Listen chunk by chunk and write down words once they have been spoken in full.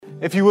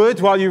If you would,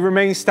 while you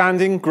remain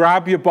standing,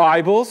 grab your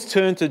Bibles,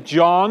 turn to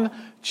John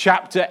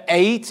chapter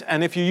 8,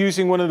 and if you're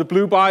using one of the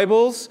blue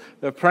Bibles,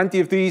 there are plenty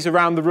of these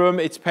around the room,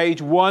 it's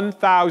page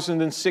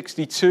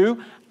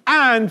 1062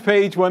 and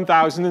page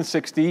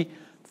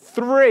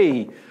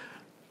 1063.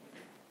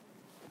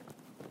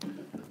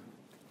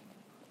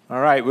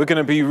 All right, we're going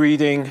to be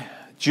reading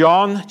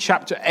John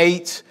chapter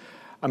 8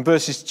 and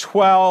verses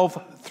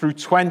 12 through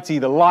 20,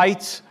 the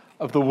light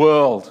of the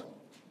world.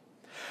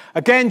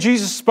 Again,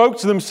 Jesus spoke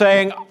to them,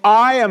 saying,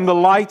 I am the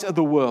light of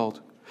the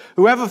world.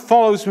 Whoever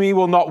follows me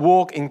will not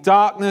walk in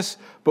darkness,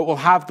 but will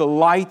have the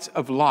light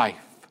of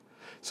life.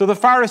 So the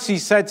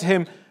Pharisees said to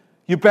him,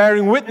 You're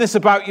bearing witness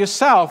about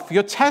yourself.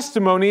 Your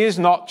testimony is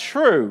not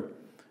true.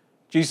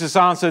 Jesus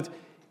answered,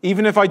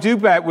 Even if I do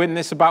bear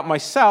witness about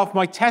myself,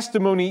 my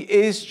testimony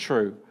is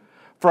true.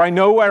 For I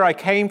know where I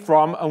came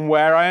from and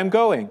where I am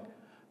going.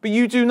 But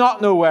you do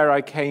not know where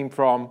I came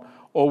from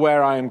or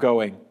where I am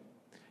going.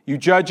 You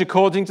judge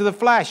according to the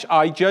flesh.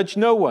 I judge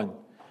no one.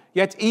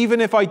 Yet even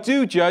if I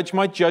do judge,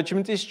 my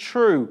judgment is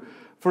true.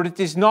 For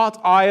it is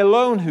not I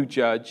alone who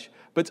judge,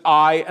 but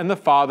I and the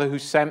Father who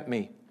sent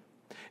me.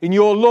 In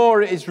your law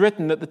it is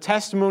written that the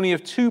testimony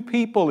of two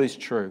people is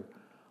true.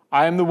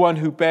 I am the one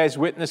who bears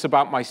witness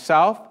about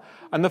myself,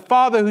 and the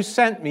Father who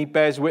sent me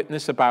bears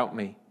witness about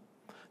me.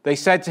 They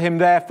said to him,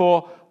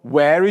 therefore,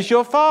 Where is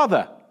your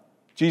Father?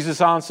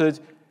 Jesus answered,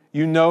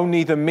 You know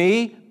neither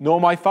me nor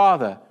my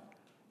Father.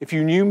 If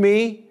you knew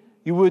me,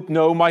 you would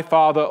know my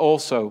Father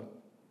also.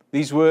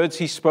 These words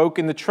he spoke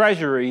in the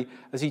treasury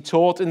as he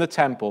taught in the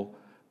temple,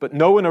 but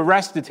no one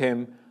arrested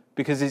him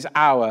because his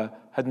hour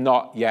had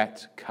not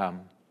yet come.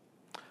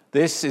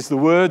 This is the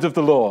word of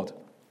the Lord.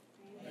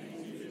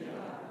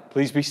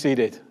 Please be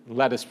seated.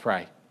 Let us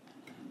pray.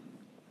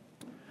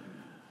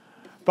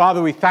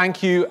 Father, we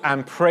thank you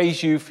and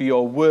praise you for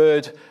your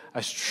word,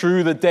 as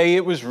true the day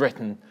it was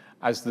written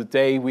as the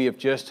day we have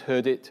just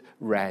heard it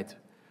read.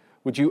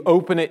 Would you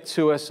open it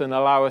to us and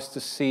allow us to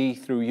see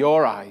through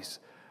your eyes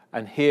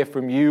and hear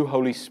from you,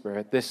 Holy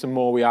Spirit? This and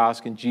more we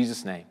ask in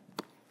Jesus' name.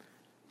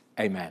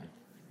 Amen.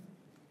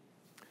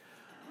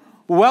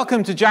 Well,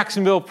 welcome to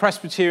Jacksonville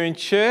Presbyterian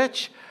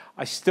Church.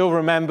 I still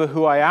remember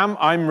who I am.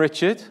 I'm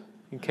Richard,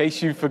 in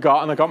case you've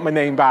forgotten. I got my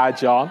name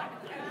badge on.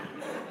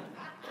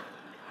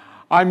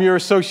 I'm your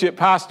associate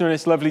pastor, and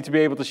it's lovely to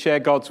be able to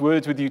share God's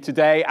words with you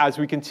today as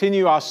we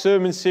continue our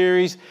sermon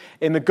series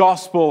in the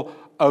Gospel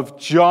of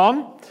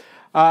John.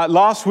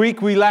 Last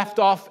week we left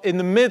off in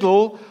the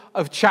middle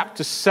of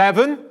chapter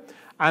 7,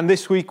 and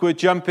this week we're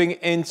jumping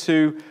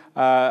into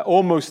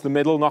almost the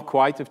middle, not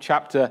quite, of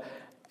chapter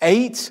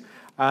 8.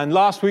 And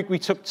last week we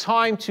took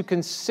time to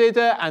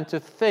consider and to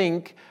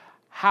think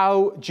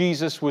how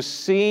Jesus was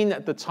seen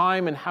at the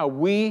time and how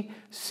we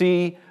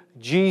see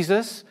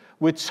Jesus.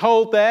 We're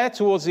told there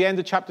towards the end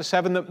of chapter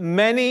 7 that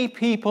many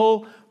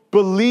people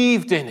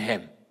believed in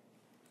him.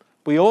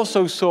 We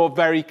also saw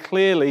very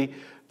clearly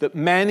that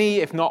many,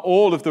 if not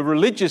all, of the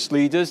religious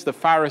leaders, the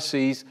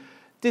Pharisees,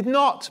 did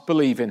not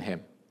believe in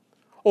him.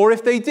 Or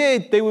if they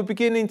did, they were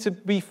beginning to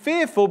be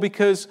fearful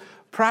because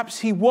perhaps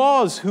he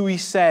was who he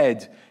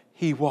said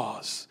he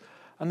was.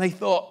 And they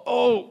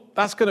thought,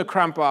 that's going to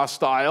cramp our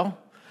style.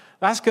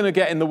 That's going to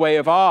get in the way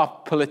of our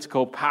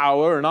political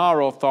power and our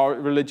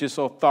religious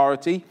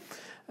authority.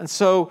 And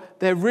so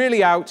they're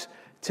really out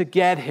to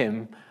get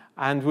him.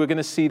 And we're going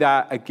to see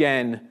that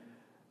again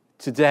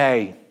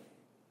today.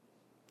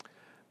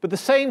 But the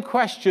same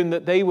question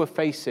that they were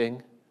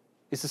facing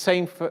is the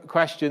same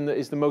question that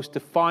is the most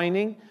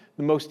defining,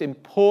 the most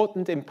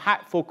important,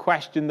 impactful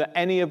question that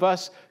any of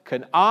us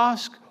can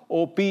ask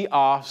or be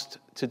asked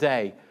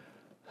today.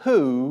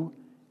 Who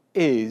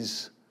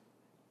is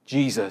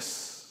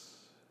Jesus?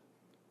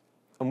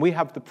 And we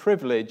have the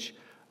privilege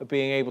of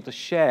being able to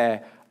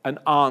share an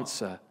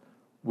answer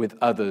with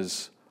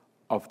others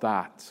of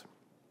that.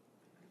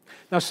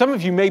 Now, some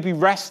of you may be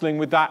wrestling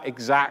with that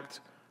exact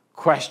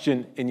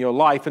question in your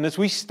life. And as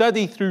we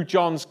study through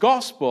John's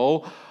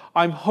Gospel,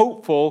 I'm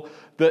hopeful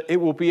that it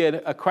will be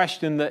a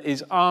question that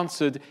is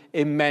answered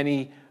in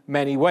many,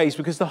 many ways,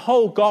 because the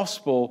whole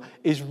Gospel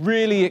is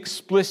really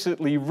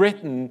explicitly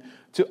written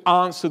to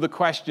answer the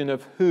question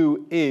of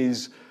who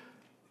is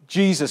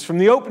Jesus. From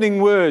the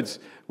opening words,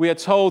 we are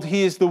told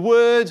he is the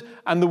Word,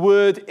 and the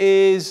Word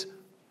is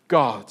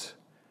God.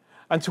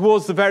 And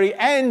towards the very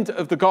end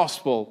of the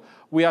Gospel,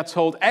 we are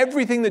told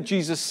everything that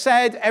Jesus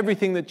said,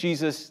 everything that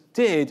Jesus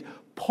did,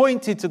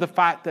 pointed to the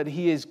fact that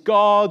he is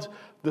God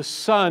the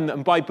Son.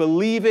 And by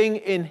believing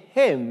in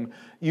him,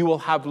 you will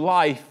have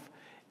life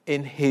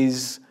in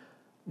his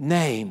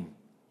name.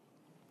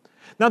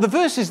 Now, the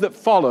verses that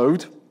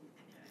followed,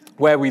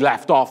 where we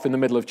left off in the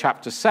middle of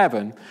chapter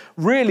 7,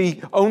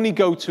 really only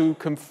go to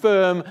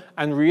confirm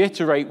and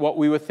reiterate what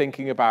we were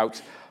thinking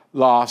about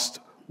last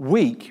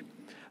week.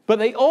 But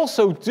they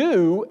also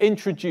do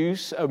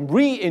reintroduce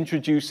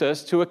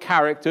us to a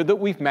character that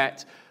we've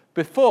met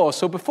before.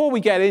 So before we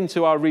get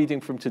into our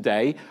reading from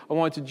today, I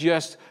want to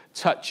just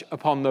touch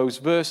upon those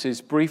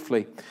verses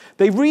briefly.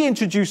 They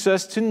reintroduce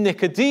us to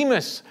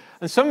Nicodemus,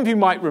 And some of you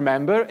might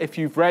remember, if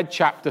you've read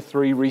chapter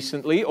 3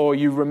 recently, or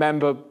you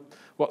remember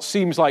what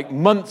seems like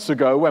months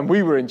ago when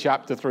we were in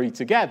chapter 3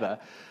 together,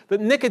 that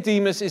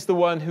Nicodemus is the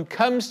one who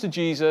comes to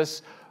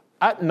Jesus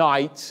at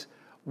night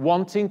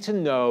wanting to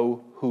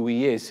know who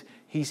he is.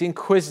 He's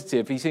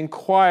inquisitive, he's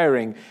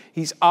inquiring,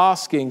 he's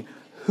asking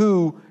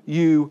who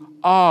you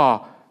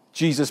are,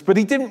 Jesus. But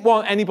he didn't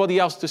want anybody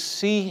else to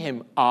see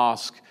him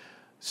ask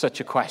such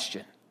a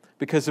question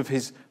because of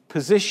his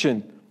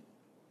position.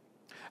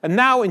 And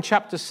now in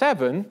chapter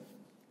 7,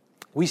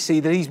 we see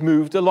that he's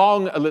moved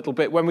along a little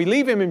bit. When we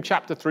leave him in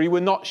chapter 3, we're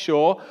not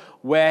sure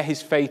where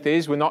his faith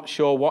is. We're not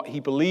sure what he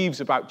believes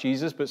about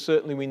Jesus, but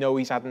certainly we know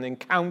he's had an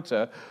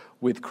encounter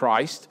with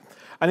Christ.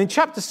 And in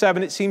chapter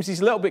 7, it seems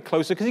he's a little bit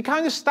closer because he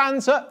kind of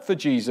stands up for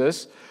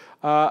Jesus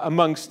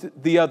amongst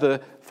the other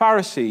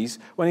Pharisees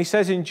when he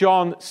says in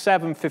John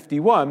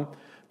 7:51,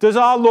 "Does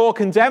our law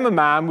condemn a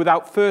man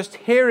without first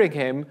hearing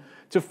him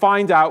to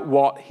find out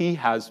what he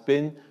has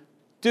been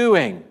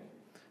doing?"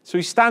 So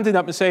he's standing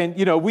up and saying,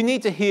 we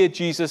need to hear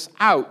Jesus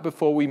out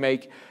before we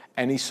make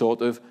any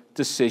sort of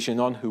decision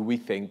on who we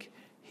think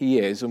he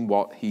is and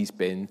what he's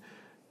been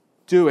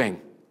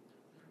doing.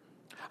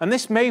 And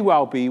this may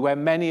well be where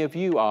many of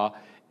you are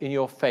in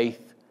your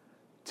faith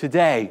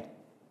today,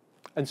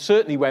 and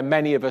certainly where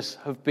many of us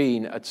have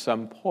been at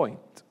some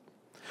point.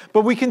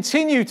 But we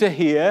continue to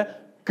hear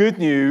good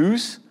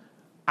news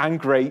and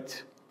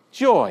great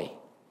joy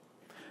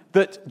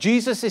that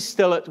Jesus is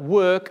still at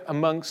work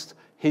amongst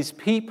his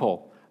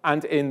people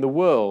and in the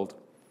world.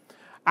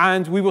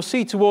 And we will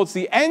see towards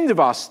the end of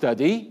our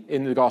study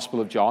in the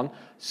Gospel of John,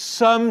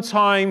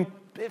 sometime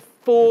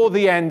before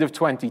the end of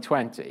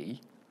 2020,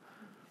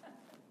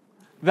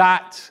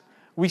 that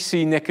we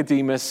see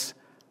Nicodemus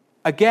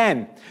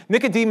again.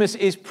 Nicodemus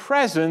is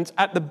present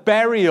at the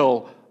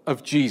burial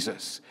of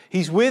Jesus.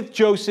 He's with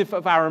Joseph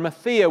of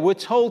Arimathea. We're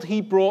told he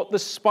brought the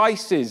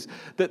spices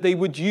that they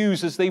would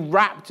use as they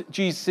wrapped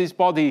Jesus'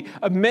 body.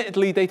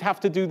 Admittedly, they'd have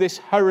to do this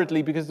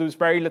hurriedly because there was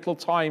very little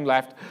time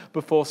left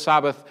before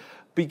Sabbath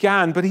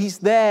began. But he's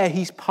there.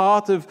 He's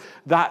part of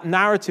that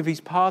narrative.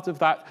 He's part of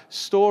that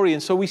story.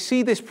 And so we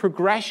see this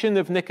progression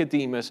of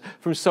Nicodemus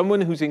from someone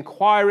who's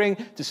inquiring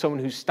to someone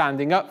who's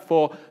standing up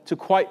for to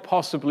quite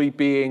possibly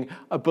being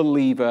a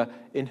believer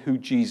in who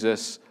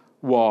Jesus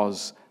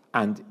was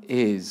and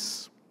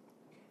is.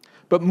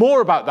 But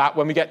more about that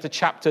when we get to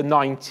chapter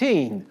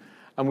 19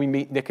 and we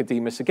meet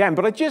Nicodemus again.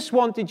 But I just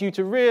wanted you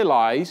to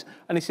realize,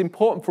 and it's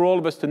important for all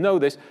of us to know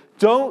this,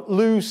 don't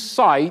lose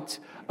sight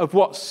of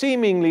what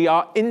seemingly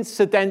are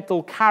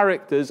incidental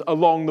characters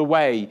along the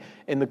way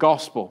in the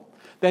gospel.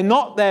 They're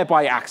not there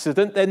by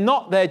accident. They're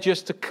not there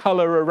just to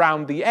color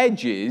around the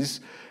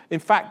edges. In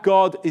fact,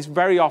 God is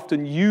very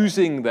often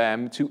using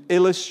them to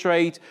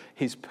illustrate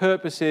his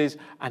purposes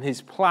and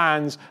his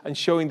plans and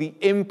showing the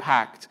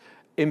impact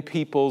in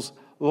people's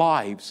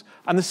lives.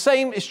 And the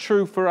same is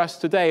true for us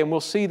today, and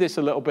we'll see this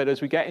a little bit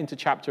as we get into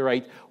chapter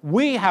 8.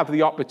 We have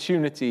the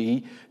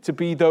opportunity to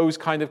be those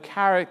kind of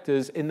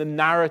characters in the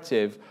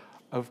narrative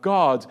of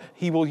God.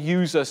 He will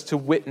use us to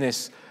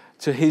witness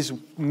to his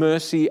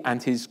mercy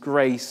and his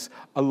grace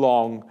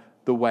along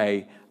the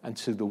way and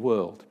to the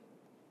world.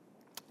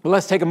 Well,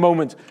 let's take a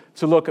moment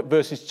to look at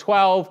verses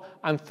 12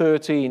 and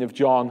 13 of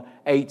John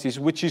 8,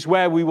 which is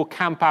where we will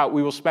camp out.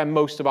 We will spend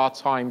most of our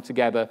time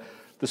together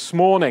this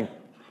morning.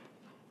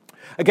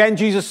 Again,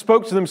 Jesus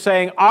spoke to them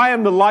saying, "I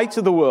am the light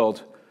of the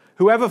world.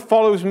 Whoever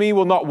follows me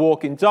will not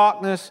walk in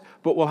darkness,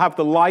 but will have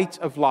the light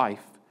of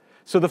life."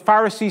 So the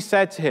Pharisees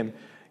said to him,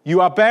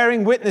 "You are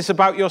bearing witness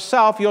about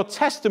yourself. Your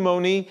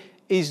testimony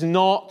is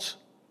not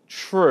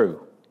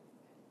true."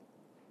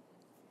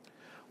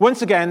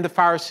 Once again, the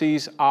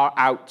Pharisees are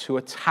out to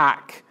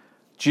attack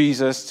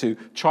Jesus, to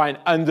try and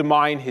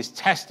undermine his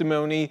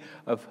testimony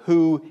of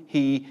who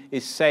he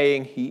is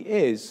saying he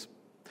is.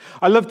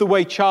 I love the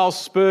way Charles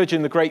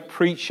Spurgeon, the great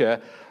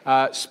preacher,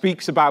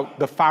 speaks about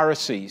the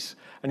Pharisees.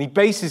 And he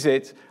bases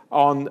it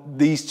on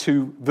these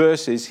two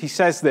verses. He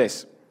says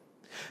this: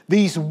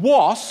 "These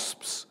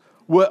wasps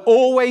were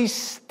always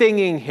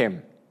stinging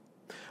him.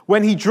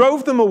 When he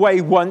drove them away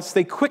once,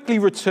 they quickly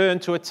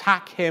returned to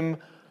attack him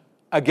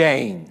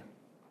again."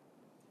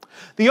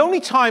 The only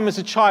time as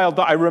a child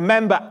that I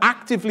remember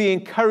actively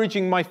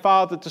encouraging my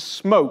father to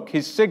smoke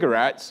his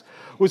cigarettes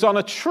was on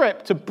a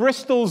trip to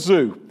Bristol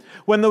Zoo,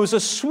 when there was a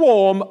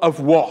swarm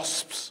of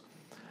wasps.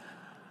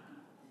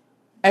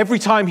 Every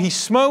time he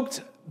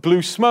smoked,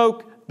 blew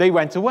smoke, they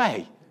went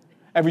away.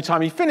 Every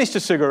time he finished a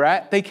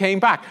cigarette, they came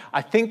back.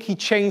 I think he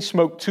chain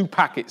smoked 2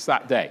 packets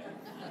that day.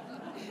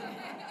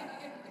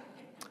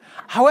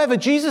 However,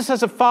 Jesus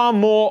has a far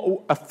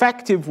more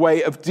effective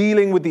way of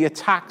dealing with the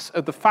attacks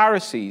of the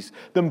Pharisees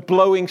than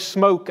blowing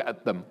smoke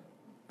at them.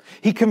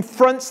 He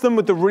confronts them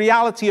with the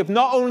reality of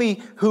not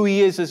only who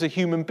he is as a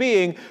human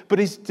being, but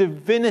his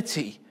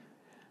divinity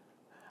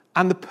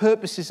and the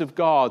purposes of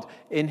God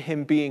in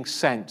him being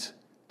sent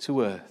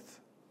to earth.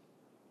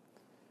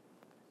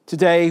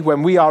 Today,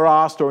 when we are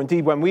asked, or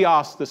indeed when we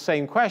ask the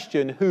same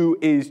question, who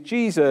is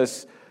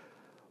Jesus,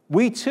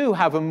 we too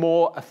have a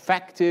more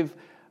effective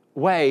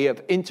way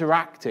of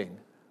interacting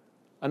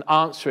and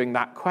answering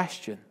that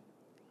question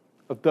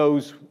of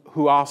those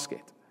who ask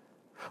it.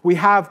 We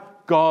have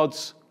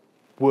God's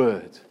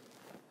word.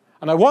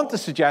 And I want to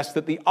suggest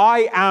that the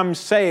I am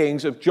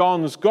sayings of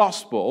John's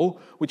gospel,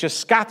 which are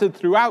scattered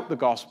throughout the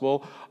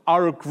gospel,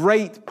 are a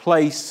great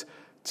place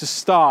to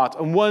start.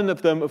 And one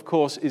of them, of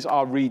course, is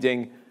our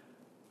reading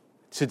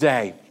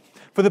today.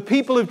 For the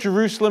people of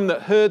Jerusalem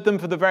that heard them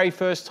for the very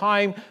first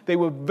time, they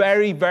were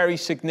very, very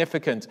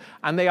significant.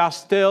 And they are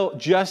still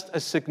just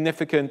as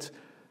significant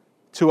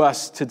to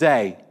us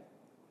today.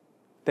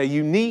 They're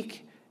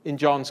unique in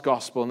John's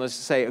gospel, and as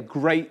I say, a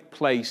great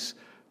place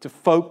to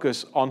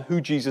focus on who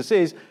Jesus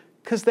is,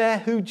 because they're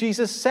who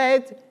Jesus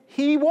said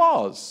he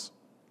was.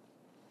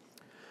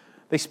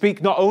 They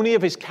speak not only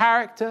of his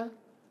character,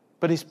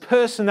 but his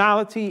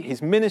personality,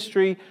 his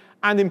ministry,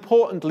 and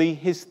importantly,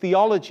 his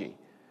theology.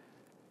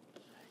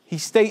 He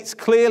states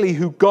clearly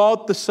who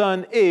God the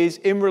Son is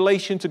in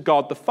relation to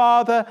God the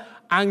Father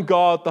and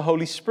God the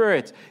Holy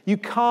Spirit. You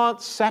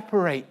can't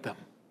separate them.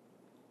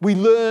 We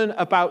learn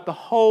about the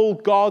whole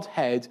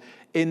Godhead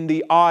in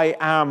the I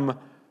am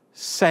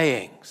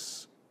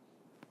sayings.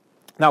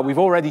 Now, we've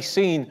already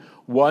seen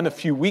one a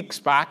few weeks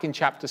back in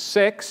chapter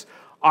 6,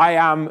 I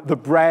am the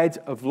bread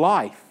of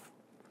life.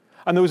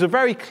 And there was a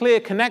very clear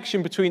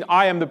connection between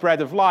I am the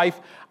bread of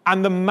life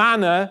and the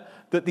manna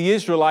that the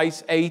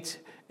Israelites ate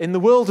in the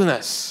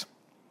wilderness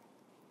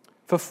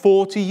for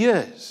 40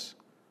 years.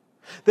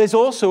 There's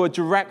also a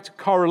direct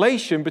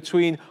correlation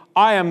between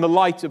I am the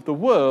light of the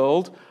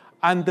world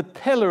and the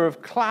pillar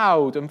of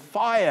cloud and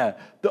fire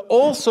that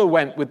also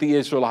went with the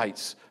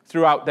Israelites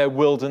throughout their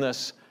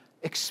wilderness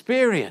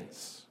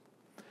experience.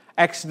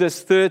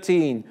 Exodus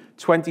 13,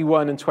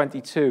 21 and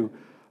 22.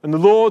 And the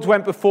Lord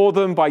went before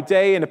them by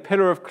day in a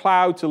pillar of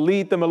cloud to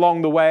lead them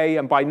along the way,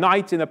 and by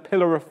night in a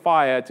pillar of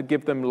fire to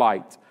give them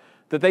light,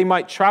 that they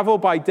might travel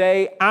by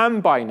day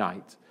and by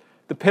night.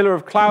 The pillar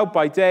of cloud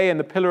by day and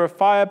the pillar of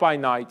fire by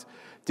night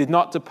did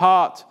not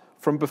depart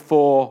from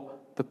before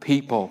the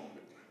people.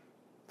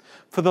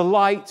 For the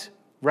light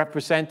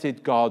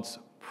represented God's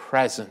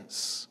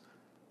presence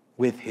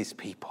with his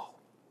people,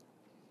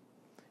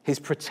 his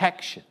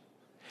protection,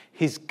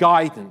 his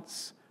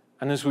guidance,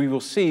 and as we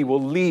will see,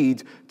 will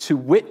lead to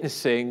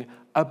witnessing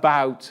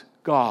about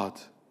God.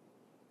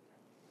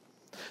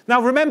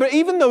 Now remember,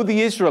 even though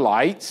the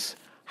Israelites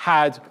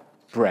had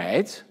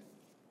bread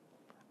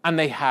and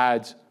they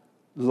had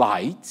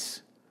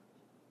light,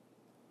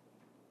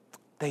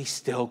 they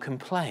still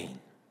complain.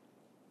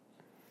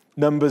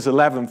 Numbers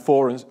 11,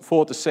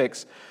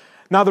 4-6.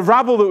 Now the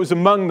rabble that was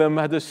among them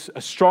had a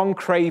strong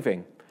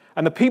craving,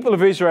 and the people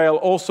of Israel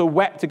also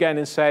wept again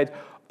and said,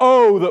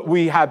 "Oh, that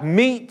we had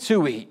meat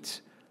to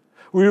eat.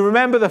 We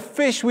remember the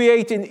fish we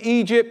ate in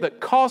Egypt that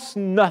cost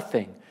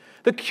nothing,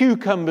 the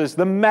cucumbers,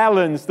 the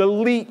melons, the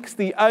leeks,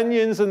 the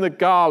onions, and the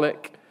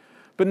garlic.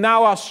 But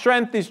now our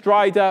strength is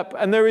dried up,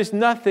 and there is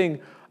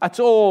nothing at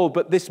all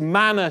but this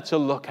manna to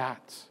look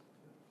at."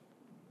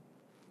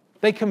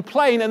 They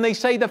complain and they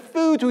say the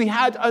food we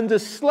had under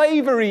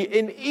slavery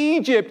in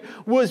Egypt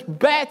was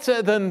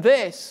better than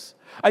this.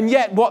 And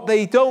yet what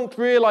they don't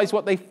realize,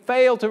 what they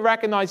fail to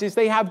recognize, is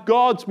they have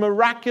God's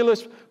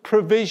miraculous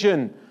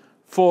provision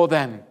for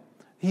them.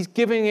 He's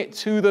giving it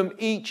to them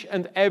each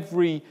and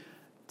every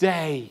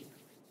day.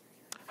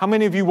 How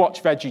many of you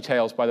watch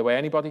VeggieTales, by the way?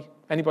 Anybody?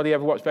 Anybody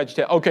ever watch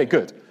VeggieTales? Okay,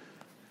 good.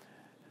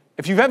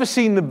 If you've ever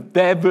seen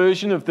their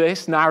version of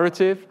this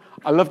narrative,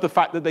 I love the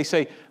fact that they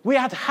say, we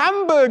had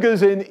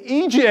hamburgers in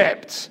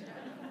Egypt.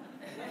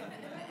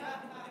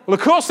 Well,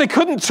 of course, they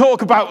couldn't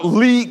talk about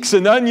leeks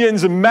and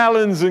onions and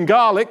melons and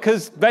garlic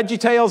because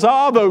VeggieTales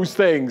are those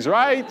things,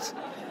 right?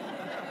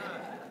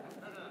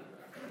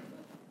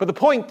 But the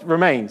point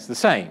remains the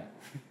same.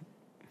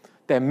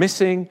 They're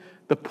missing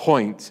the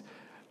point.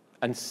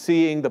 And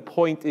seeing the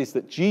point is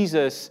that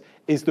Jesus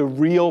is the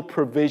real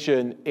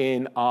provision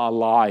in our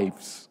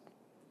lives.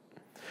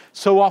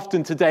 So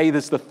often today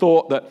there's the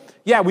thought that,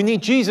 yeah, we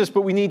need Jesus,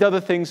 but we need other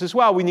things as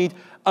well. We need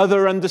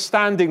other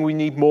understanding. We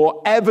need more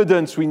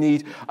evidence. We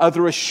need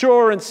other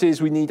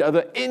assurances. We need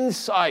other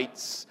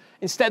insights,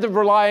 instead of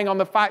relying on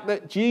the fact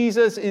that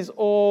Jesus is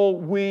all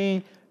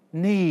we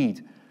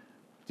need.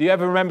 Do you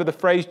ever remember the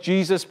phrase,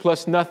 Jesus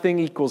plus nothing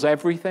equals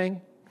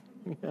everything?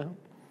 Yeah.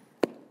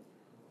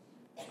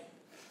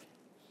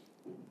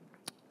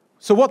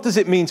 So what does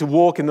it mean to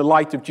walk in the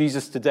light of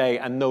Jesus today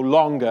and no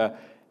longer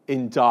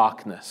in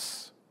darkness?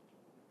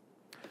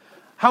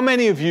 How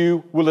many of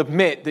you will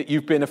admit that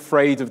you've been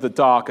afraid of the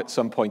dark at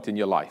some point in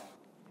your life?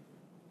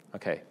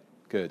 Okay,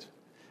 good.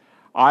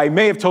 I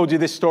may have told you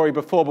this story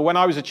before, but when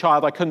I was a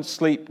child, I couldn't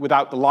sleep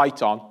without the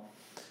light on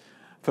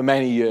for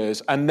many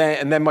years. And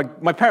then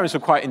my parents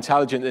were quite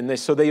intelligent in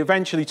this, so they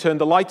eventually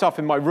turned the light off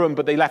in my room,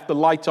 but they left the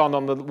light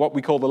on what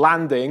we call the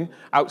landing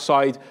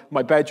outside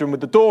my bedroom with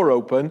the door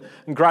open,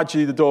 and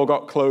gradually the door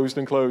got closed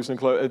and closed and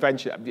closed.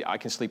 Eventually, I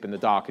can sleep in the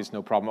dark, it's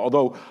no problem.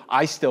 Although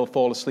I still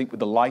fall asleep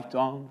with the light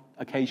on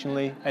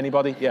occasionally.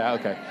 Anybody? Yeah,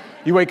 okay.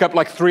 You wake up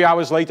like 3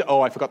 hours later,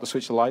 oh, I forgot to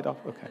switch the light off.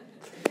 Okay.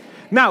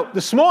 Now,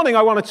 this morning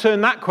I want to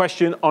turn that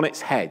question on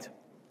its head.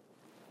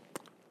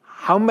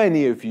 How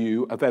many of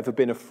you have ever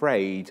been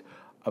afraid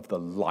of the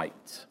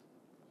light?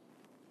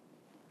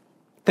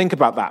 Think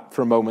about that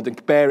for a moment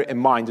and bear it in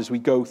mind as we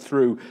go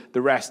through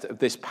the rest of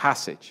this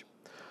passage.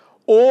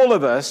 All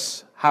of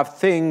us have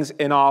things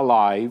in our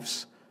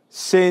lives,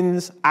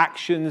 sins,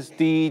 actions,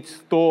 deeds,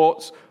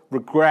 thoughts,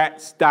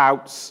 regrets,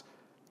 doubts,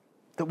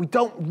 that we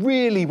don't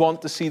really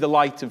want to see the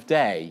light of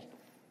day.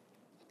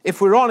 If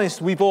we're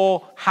honest, we've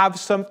all have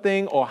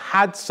something or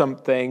had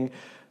something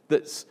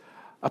that's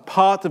a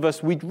part of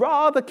us we'd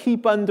rather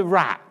keep under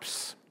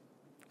wraps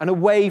and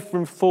away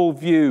from full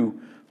view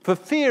for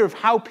fear of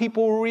how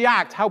people will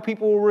react, how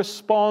people will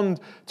respond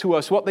to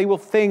us, what they will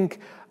think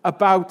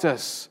about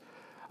us.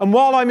 And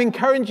while I'm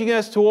encouraging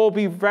us to all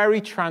be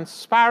very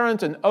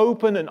transparent and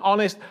open and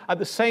honest, at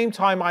the same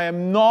time, I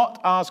am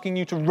not asking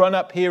you to run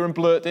up here and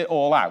blurt it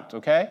all out,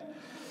 okay?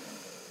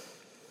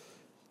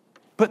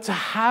 But to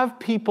have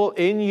people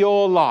in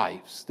your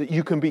lives that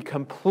you can be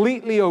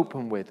completely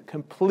open with,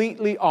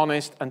 completely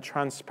honest and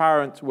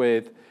transparent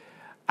with,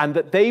 and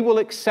that they will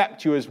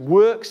accept you as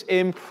works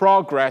in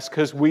progress,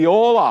 because we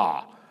all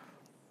are,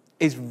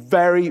 is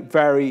very,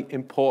 very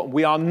important.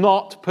 We are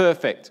not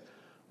perfect,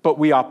 but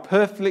we are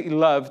perfectly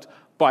loved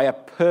by a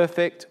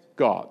perfect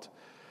God.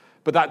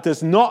 But that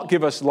does not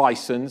give us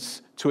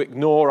license to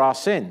ignore our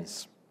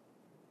sins,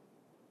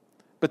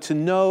 but to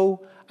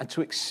know and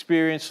to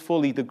experience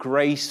fully the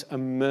grace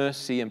and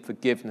mercy and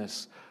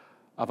forgiveness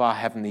of our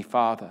Heavenly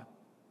Father.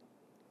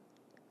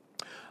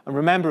 And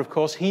remember, of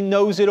course, He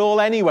knows it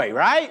all anyway,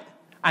 right?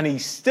 And He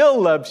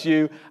still loves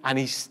you, and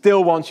He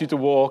still wants you to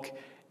walk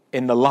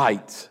in the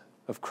light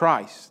of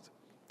Christ.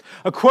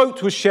 A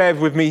quote was shared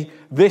with me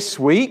this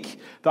week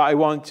that I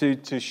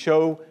wanted to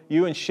show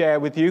you and share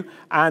with you.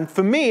 And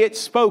for me, it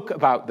spoke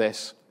about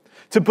this.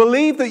 To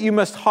believe that you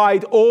must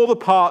hide all the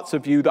parts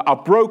of you that are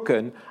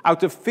broken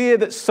out of fear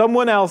that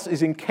someone else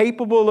is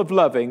incapable of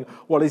loving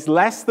what is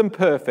less than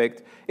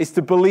perfect is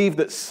to believe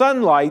that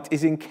sunlight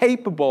is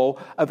incapable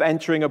of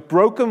entering a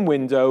broken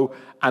window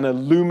and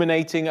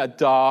illuminating a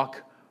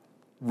dark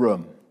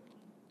room.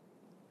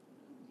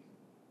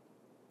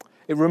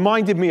 It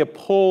reminded me of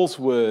Paul's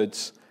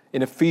words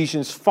in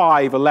Ephesians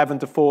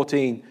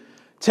 5:11-14.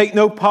 Take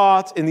no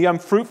part in the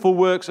unfruitful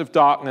works of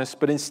darkness,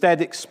 but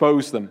instead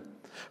expose them.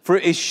 For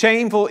it is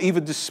shameful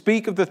even to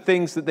speak of the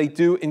things that they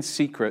do in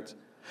secret.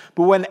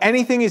 But when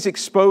anything is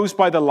exposed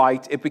by the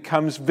light, it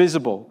becomes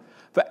visible.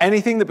 For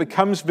anything that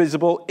becomes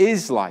visible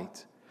is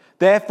light.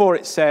 Therefore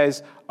it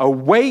says,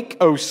 awake,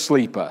 O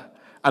sleeper,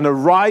 and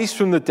arise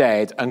from the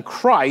dead, and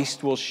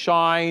Christ will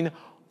shine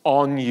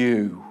on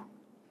you.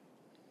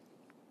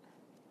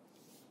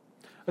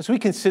 As we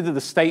consider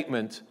the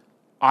statement,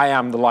 I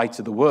am the light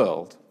of the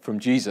world, from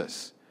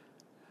Jesus,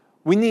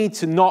 we need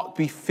to not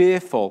be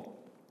fearful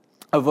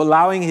of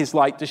allowing His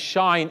light to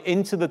shine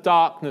into the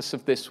darkness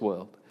of this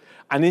world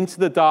and into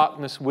the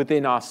darkness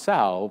within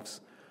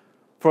ourselves.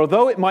 For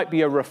although it might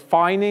be a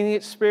refining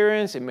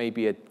experience, it may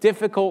be a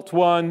difficult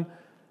one,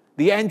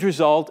 the end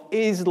result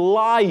is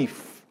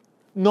life,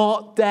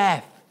 not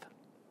death.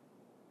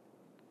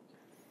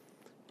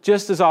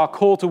 Just as our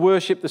call to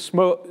worship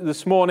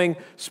this morning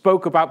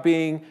spoke about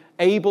being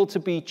able to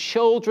be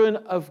children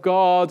of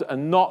God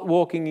and not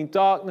walking in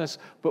darkness,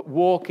 but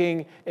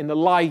walking in the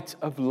light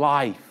of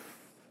life.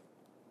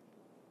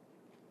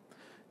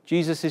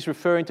 Jesus is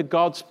referring to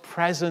God's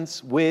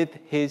presence with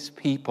His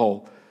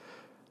people.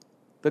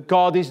 That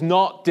God is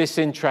not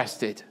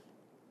disinterested.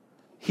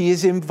 He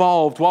is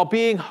involved. While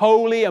being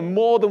holy and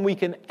more than we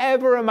can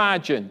ever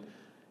imagine,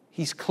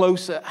 He's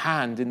close at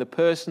hand in the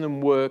person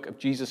and work of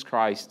Jesus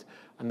Christ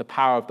and the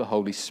power of the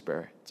Holy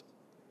Spirit.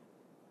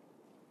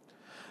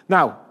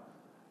 Now,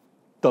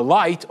 the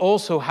light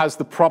also has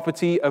the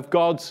property of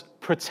God's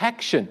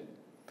protection.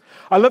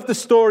 I love the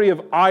story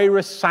of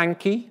Ira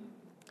Sankey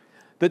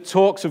that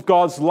talks of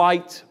God's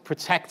light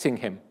protecting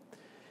him.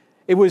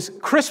 It was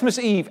Christmas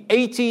Eve,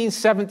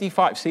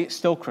 1875. See, it's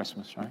still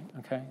Christmas, right?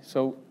 Okay,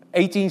 so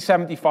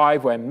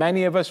 1875, when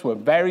many of us were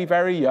very,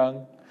 very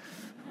young.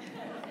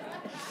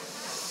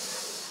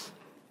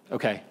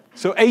 Okay,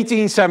 so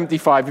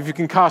 1875, if you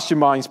can cast your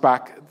minds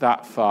back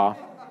that far.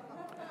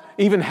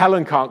 Even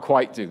Helen can't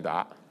quite do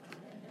that.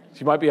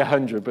 She might be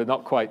 100, but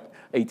not quite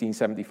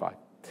 1875.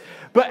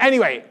 But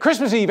anyway,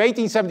 Christmas Eve,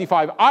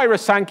 1875, Ira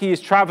Sankey is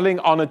traveling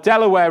on a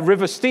Delaware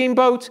River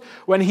steamboat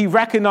when he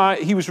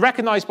was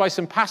recognized by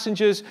some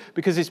passengers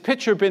because his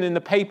picture had been in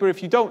the paper.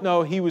 If you don't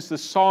know, he was the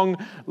song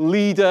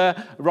leader,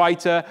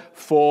 writer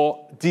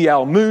for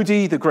D.L.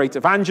 Moody, the great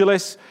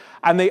evangelist,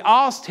 and they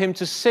asked him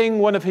to sing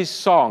one of his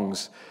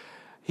songs.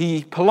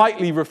 He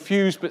politely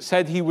refused, but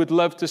said he would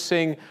love to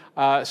sing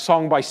a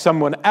song by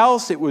someone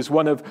else. It was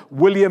one of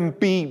William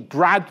B.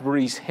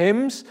 Bradbury's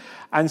hymns.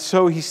 And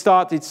so he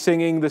started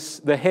singing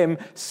the hymn,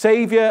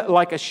 Savior,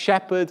 like a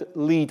shepherd,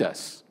 lead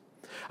us.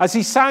 As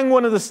he sang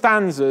one of the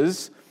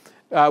stanzas,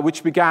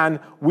 which began,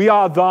 we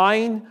are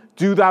thine,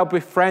 do thou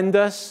befriend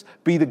us,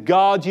 be the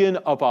guardian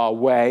of our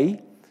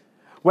way.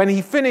 When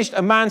he finished,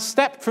 a man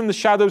stepped from the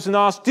shadows and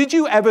asked, "Did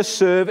you ever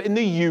serve in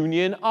the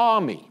Union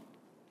Army?"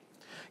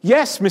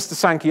 "Yes," Mr.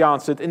 Sankey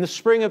answered, "in the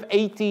spring of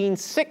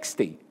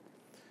 1860.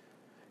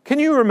 "Can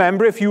you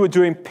remember if you were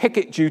doing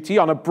picket duty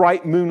on a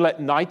bright moonlit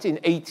night in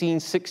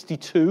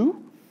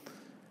 1862?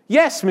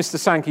 "Yes," Mr.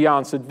 Sankey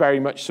answered, very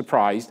much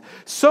surprised.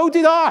 "So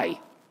did I,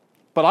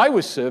 but I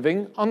was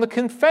serving on the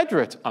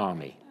Confederate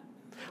Army.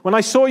 When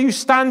I saw you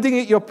standing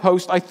at your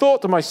post, I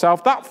thought to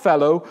myself, that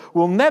fellow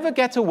will never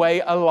get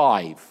away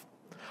alive.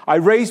 I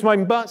raised my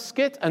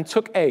musket and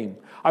took aim.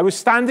 I was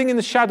standing in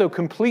the shadow,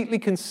 completely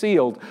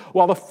concealed,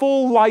 while the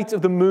full light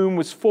of the moon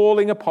was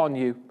falling upon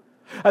you.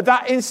 At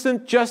that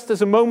instant, just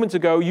as a moment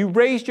ago, you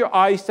raised your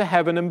eyes to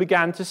heaven and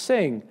began to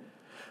sing.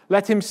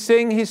 'Let him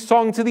sing his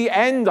song to the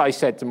end,' I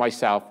said to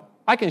myself.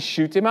 'I can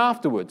shoot him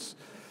afterwards.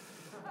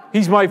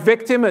 He's my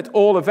victim at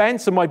all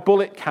events, and my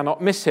bullet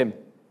cannot miss him.'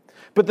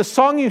 But the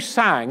song you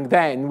sang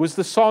then was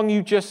the song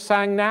you just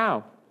sang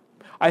now.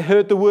 I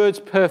heard the words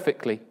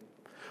perfectly.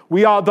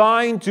 'We are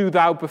thine, do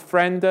thou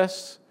befriend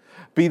us,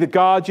 be the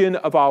guardian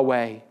of our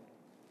way.'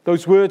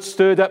 Those words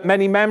stirred up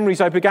many memories.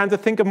 I began to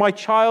think of my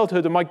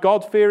childhood and my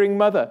God-fearing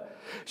mother.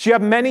 She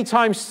had many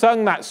times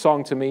sung that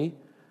song to me.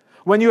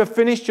 When you have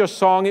finished your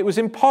song, it was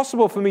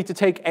impossible for me to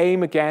take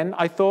aim again,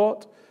 I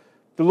thought.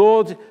 The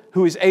Lord,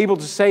 who is able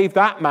to save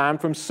that man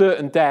from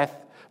certain death,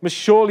 must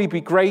surely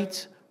be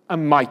great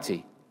and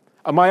mighty."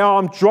 And my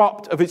arm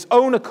dropped of its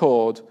own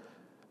accord,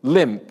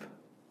 limp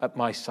at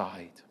my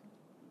side.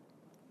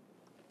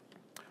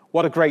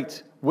 What a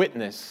great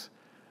witness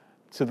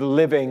to the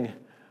living,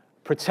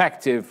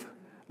 protective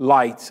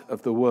light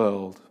of the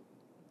world.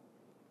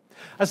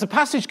 As the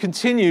passage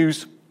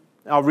continues,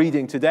 our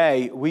reading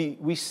today,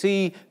 we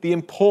see the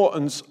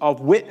importance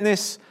of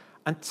witness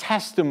and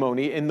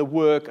testimony in the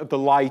work of the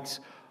light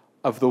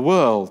of the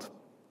world.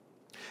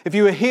 If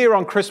you were here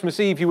on Christmas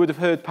Eve, you would have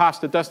heard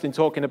Pastor Dustin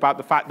talking about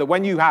the fact that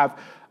when you have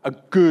a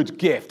good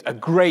gift, a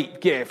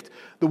great gift,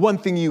 the one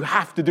thing you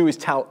have to do is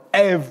tell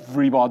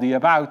everybody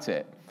about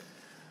it.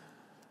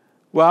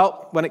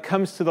 Well, when it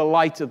comes to the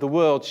light of the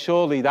world,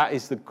 surely that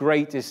is the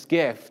greatest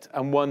gift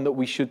and one that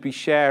we should be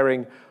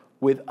sharing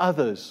with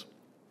others.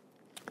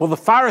 Well, the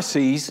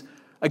Pharisees,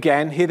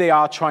 again, here they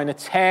are trying to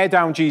tear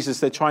down Jesus.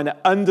 They're trying to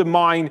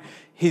undermine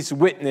his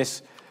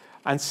witness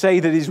and say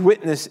that his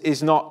witness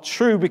is not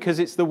true because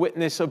it's the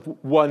witness of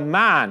one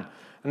man.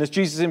 And as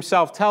Jesus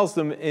himself tells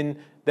them in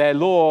their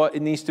law,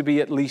 it needs to be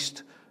at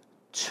least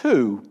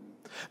two.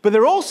 But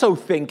they're also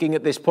thinking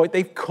at this point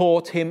they've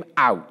caught him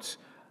out.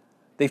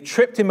 They've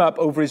tripped him up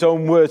over his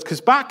own words,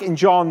 because back in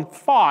John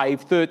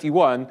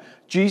 5:31,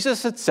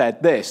 Jesus had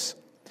said this,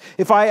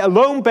 "If I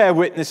alone bear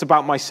witness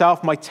about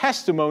myself, my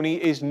testimony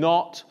is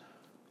not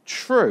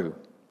true."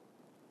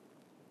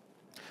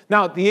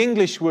 Now, the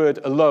English word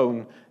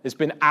alone has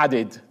been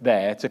added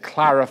there to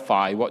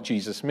clarify what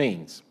Jesus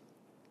means.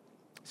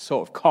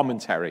 Sort of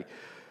commentary.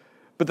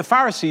 But the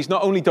Pharisees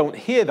not only don't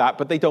hear that,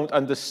 but they don't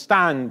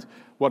understand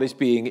what is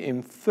being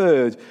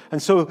inferred.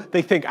 And so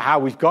they think,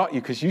 we've got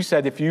you, because you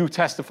said if you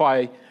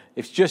testify,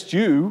 if it's just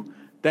you,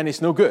 then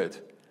it's no good.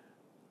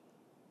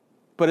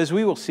 But as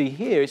we will see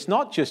here, it's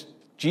not just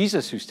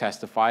Jesus who's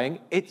testifying,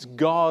 it's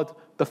God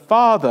the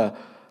Father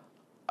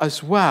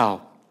as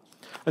well.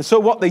 And so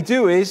what they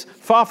do is,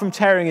 far from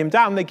tearing him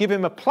down, they give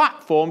him a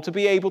platform to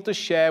be able to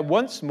share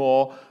once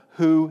more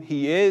who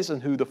he is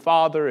and who the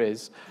Father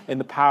is in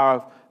the power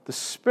of the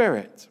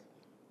Spirit.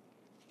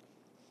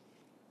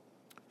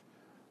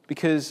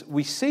 Because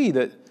we see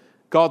that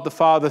God the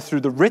Father,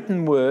 through the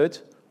written word,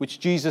 which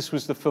Jesus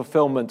was the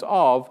fulfillment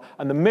of,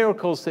 and the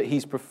miracles that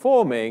he's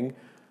performing,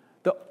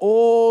 that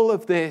all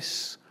of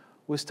this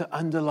was to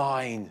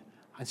underline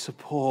and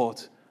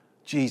support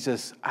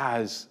Jesus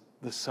as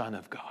the Son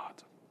of God.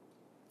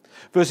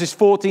 Verses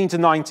 14 to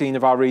 19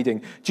 of our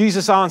reading.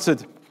 Jesus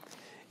answered,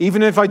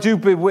 "Even if I do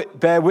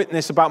bear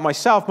witness about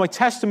myself, my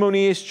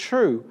testimony is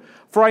true.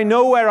 For I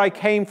know where I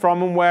came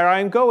from and where I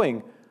am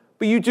going.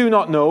 But you do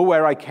not know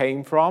where I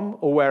came from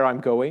or where I'm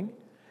going.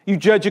 You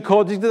judge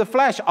according to the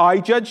flesh. I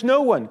judge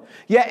no one.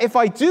 Yet if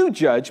I do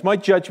judge, my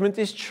judgment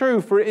is true.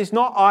 For it is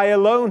not I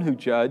alone who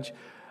judge,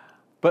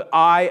 but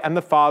I and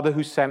the Father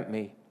who sent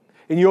me.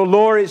 In your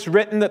law it's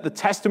written that the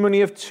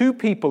testimony of two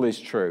people is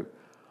true.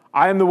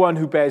 I am the one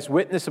who bears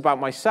witness about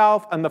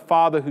myself, and the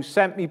Father who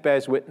sent me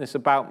bears witness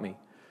about me."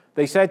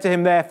 They said to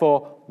him,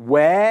 therefore,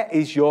 "Where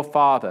is your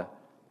Father?"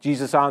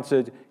 Jesus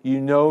answered,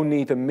 "You know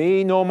neither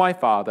me nor my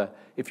Father.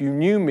 If you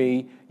knew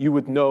me, you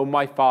would know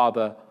my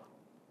Father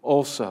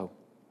also."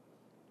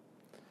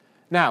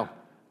 Now,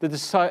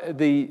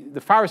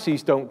 the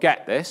Pharisees don't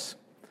get this,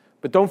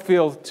 but don't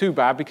feel too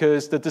bad,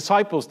 because the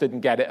disciples didn't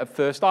get it at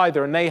first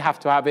either, and they have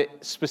to have it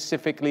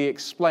specifically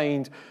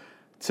explained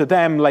to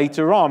them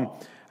later on.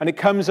 And it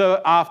comes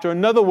after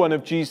another one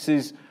of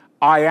Jesus'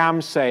 I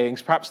am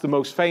sayings, perhaps the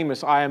most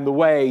famous, "I am the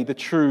way, the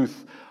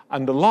truth,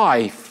 and the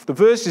life." The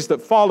verses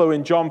that follow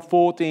in John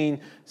 14,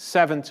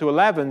 7 to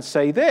 11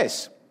 say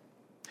this,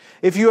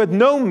 "If you had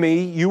known me,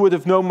 you would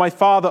have known my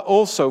Father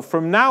also.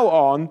 From now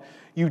on,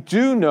 you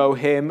do know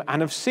him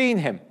and have seen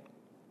him.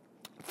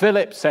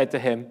 Philip said to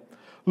him,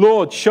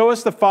 "Lord, show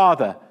us the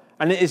Father,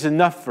 and it is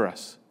enough for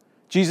us."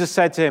 Jesus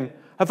said to him,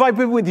 "Have I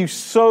been with you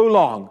so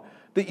long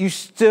that you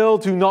still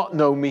do not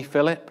know me,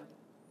 Philip?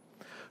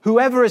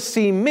 Whoever has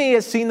seen me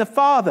has seen the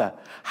Father.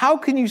 How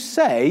can you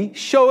say,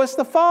 'Show us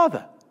the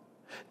Father'?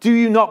 Do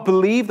you not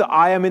believe that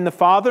I am in the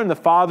Father and the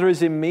Father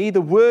is in me?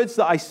 The words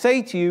that I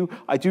say to you,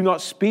 I do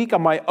not speak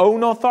on my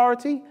own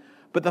authority,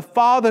 but the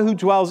Father who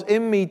dwells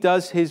in me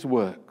does his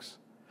works.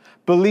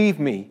 Believe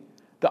me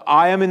that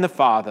I am in the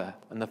Father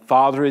and the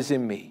Father is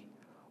in me,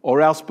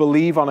 or else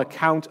believe on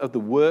account of the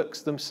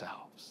works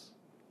themselves."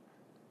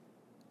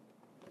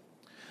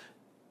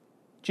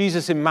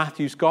 Jesus in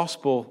Matthew's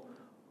Gospel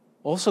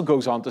also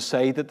goes on to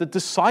say that the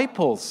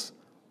disciples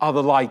are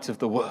the light of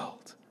the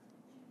world.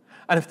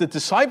 And if the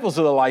disciples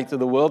are the light of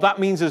the world, that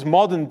means as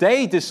modern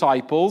day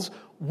disciples,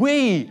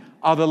 we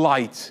are the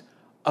light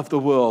of the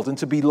world and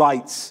to be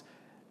lights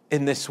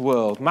in this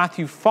world.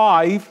 Matthew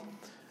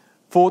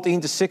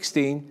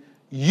 5:14-16,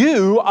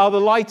 "You are the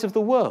light of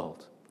the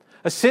world.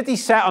 A city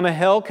set on a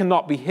hill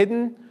cannot be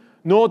hidden,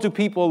 nor do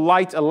people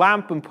light a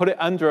lamp and put it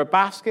under a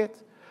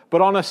basket,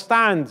 but on a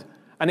stand,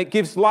 and it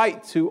gives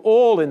light to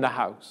all in the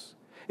house.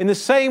 In the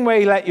same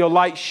way, let your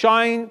light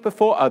shine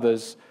before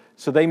others,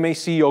 so they may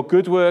see your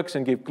good works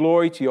and give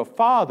glory to your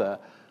Father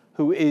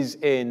who is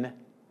in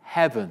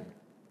heaven."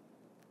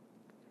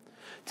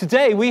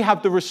 Today, we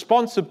have the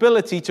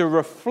responsibility to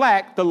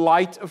reflect the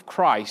light of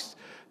Christ,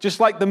 just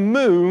like the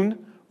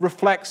moon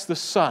reflects the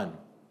sun.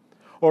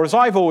 Or as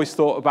I've always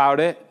thought about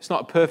it, it's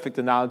not a perfect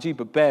analogy,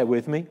 but bear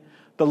with me,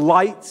 the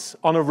lights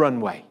on a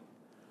runway.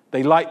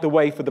 They light the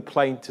way for the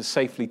plane to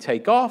safely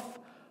take off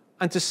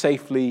and to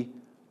safely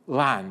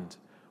land.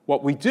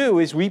 What we do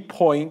is we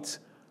point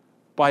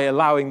by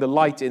allowing the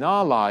light in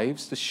our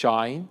lives to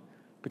shine,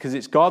 because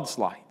it's God's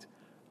light,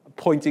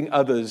 pointing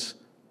others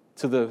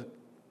to the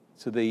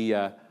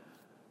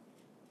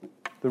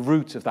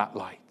root of that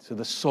light, to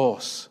the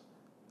source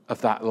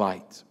of that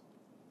light.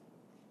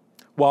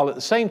 While at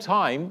the same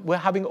time, we're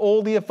having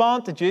all the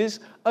advantages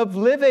of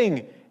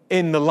living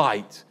in the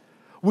light.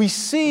 We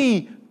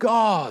see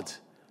God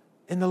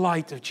in the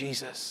light of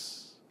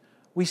Jesus.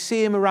 We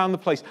see him around the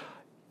place.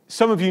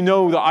 Some of you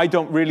know that I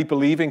don't really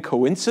believe in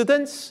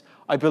coincidence.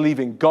 I believe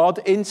in God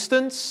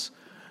instances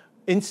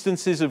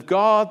of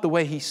God, the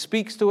way he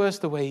speaks to us,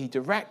 the way he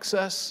directs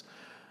us,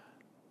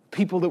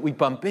 people that we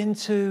bump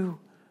into,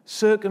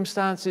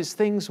 circumstances,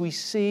 things we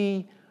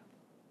see,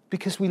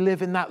 because we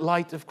live in that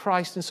light of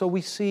Christ, and so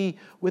we see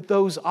with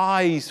those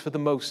eyes for the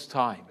most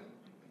time.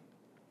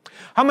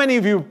 How many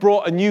of you have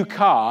brought a new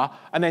car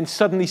and then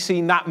suddenly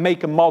seen that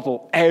make and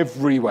model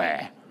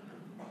everywhere?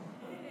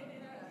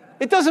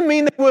 It doesn't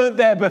mean they weren't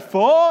there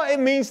before. It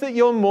means that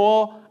you're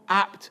more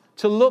apt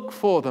to look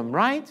for them,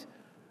 right?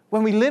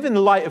 When we live in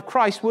the light of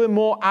Christ, we're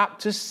more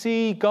apt to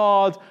see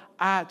God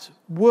at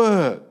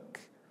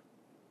work.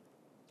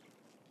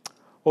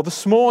 Well,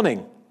 this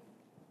morning,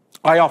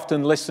 I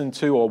often listen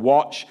to or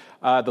watch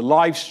the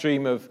live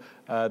stream of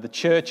the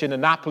church in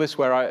Annapolis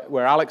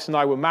where Alex and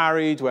I were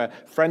married, where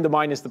a friend of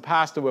mine is the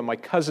pastor, where my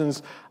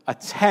cousins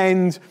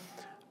attend.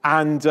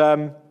 And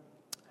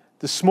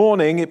this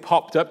morning, it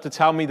popped up to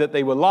tell me that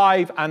they were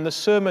live, and the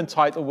sermon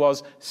title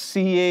was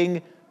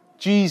Seeing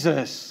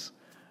Jesus.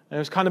 And it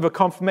was kind of a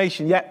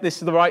confirmation, this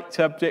is the right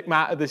subject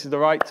matter, this is the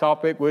right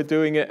topic, we're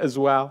doing it as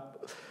well.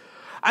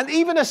 And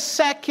even a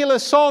secular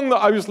song that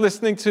I was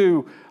listening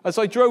to as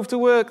I drove to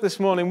work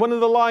this morning, one of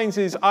the lines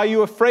is, "Are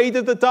you afraid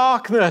of the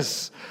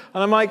darkness?"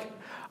 And I'm like,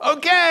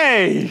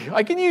 okay,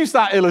 I can use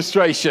that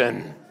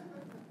illustration.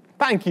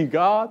 Thank you,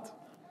 God.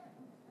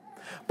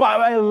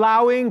 By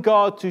allowing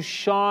God to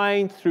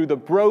shine through the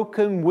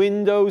broken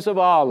windows of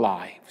our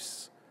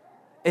lives,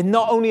 it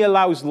not only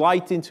allows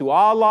light into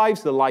our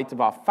lives, the light of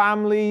our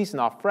families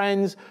and our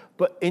friends,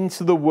 but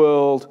into the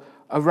world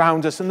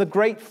around us. And the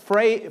great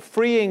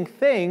freeing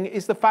thing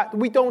is the fact that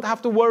we don't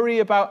have to worry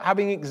about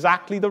having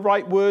exactly the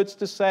right words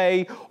to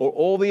say or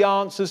all the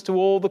answers to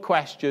all the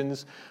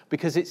questions,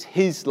 because it's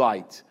his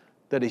light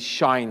that is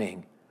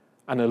shining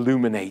and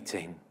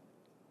illuminating.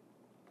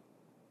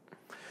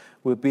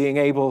 We're being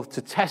able to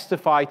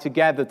testify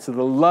together to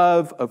the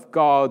love of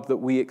God that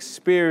we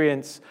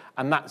experience,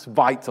 and that's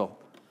vital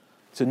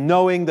to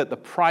knowing that the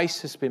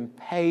price has been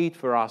paid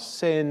for our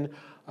sin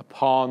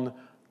upon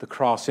the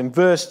cross. In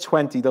verse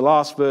 20, the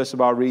last verse of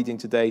our reading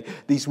today,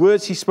 these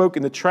words he spoke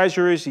in the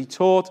treasuries, he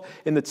taught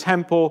in the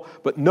temple,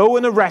 but no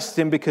one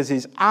arrested him because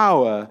his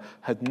hour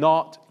had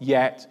not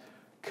yet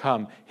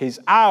come. His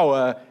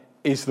hour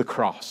is the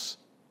cross.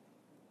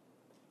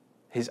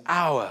 His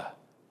hour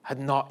had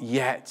not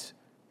yet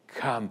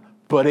come,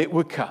 but it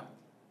would come.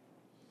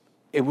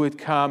 It would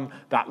come.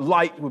 That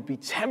light would be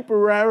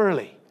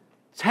temporarily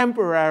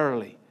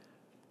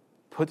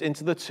put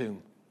into the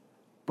tomb,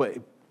 but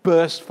it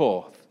burst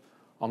forth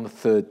on the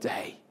third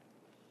day.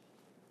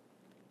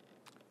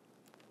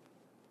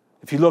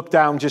 If you look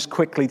down just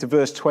quickly to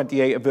verse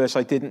 28, a verse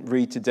I didn't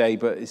read today,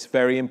 but it's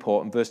very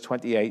important, verse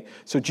 28.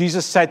 So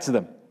Jesus said to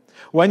them,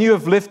 "When you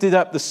have lifted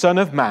up the Son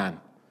of Man,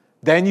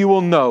 then you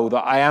will know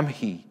that I am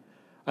he,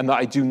 and that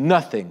I do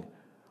nothing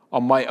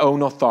on my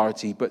own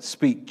authority, but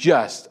speak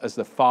just as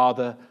the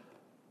Father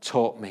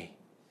taught me.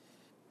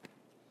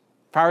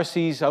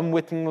 Pharisees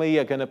unwittingly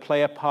are going to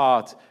play a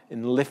part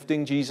in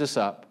lifting Jesus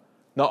up,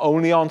 not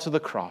only onto the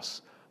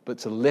cross, but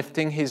to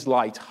lifting his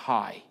light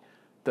high,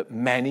 that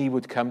many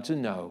would come to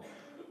know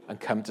and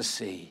come to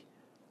see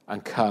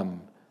and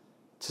come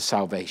to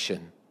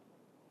salvation.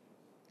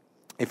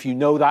 If you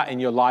know that in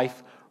your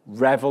life,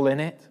 revel in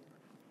it,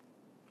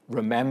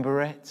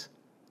 remember it,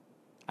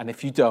 and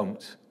if you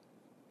don't,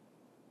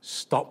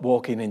 stop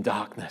walking in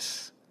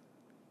darkness.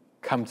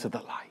 Come to the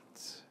light.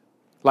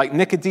 Like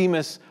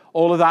Nicodemus,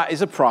 all of that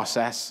is a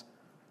process.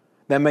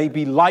 There may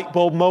be light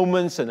bulb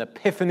moments and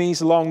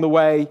epiphanies along the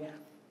way,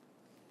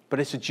 but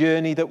it's a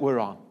journey that we're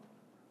on.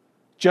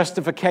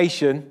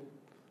 Justification,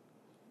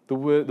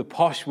 the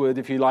posh word,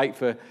 if you like,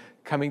 for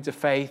coming to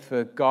faith,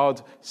 for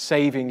God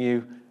saving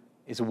you,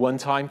 is a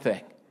one-time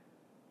thing.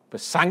 But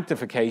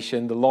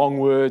sanctification, the long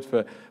word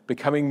for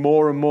becoming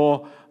more and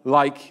more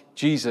like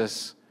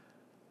Jesus,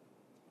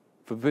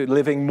 for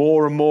living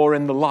more and more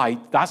in the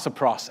light, that's a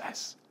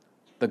process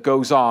that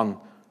goes on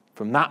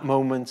from that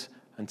moment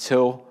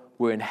until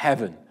we're in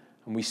heaven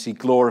and we see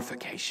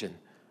glorification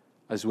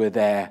as we're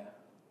there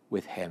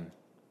with him.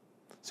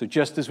 So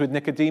just as with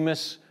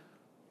Nicodemus,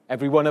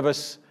 every one of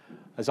us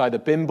has either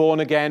been born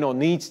again or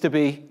needs to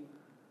be,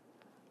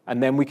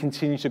 and then we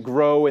continue to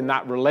grow in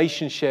that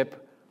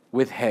relationship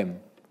with him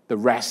the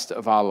rest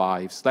of our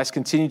lives. Let's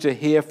continue to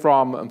hear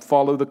from and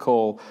follow the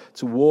call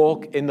to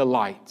walk in the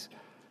light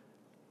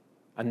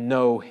and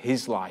know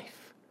his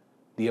life,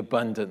 the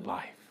abundant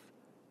life,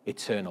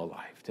 eternal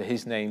life. To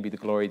his name be the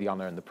glory, the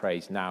honor, and the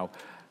praise now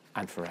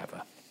and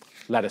forever.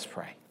 Let us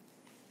pray.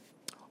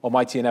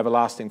 Almighty and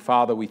everlasting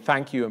Father, we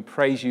thank you and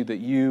praise you that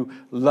you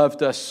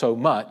loved us so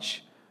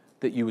much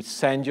that you would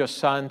send your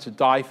Son to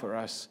die for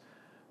us,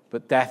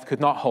 but death could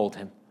not hold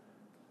him.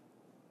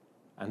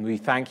 And we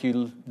thank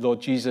you, Lord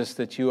Jesus,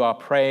 that you are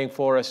praying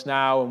for us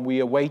now, and we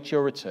await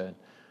your return.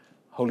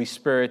 Holy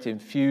Spirit,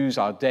 infuse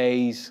our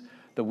days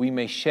that we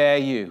may share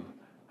you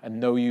and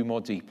know you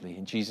more deeply.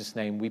 In Jesus'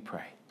 name we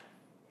pray.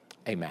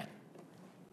 Amen.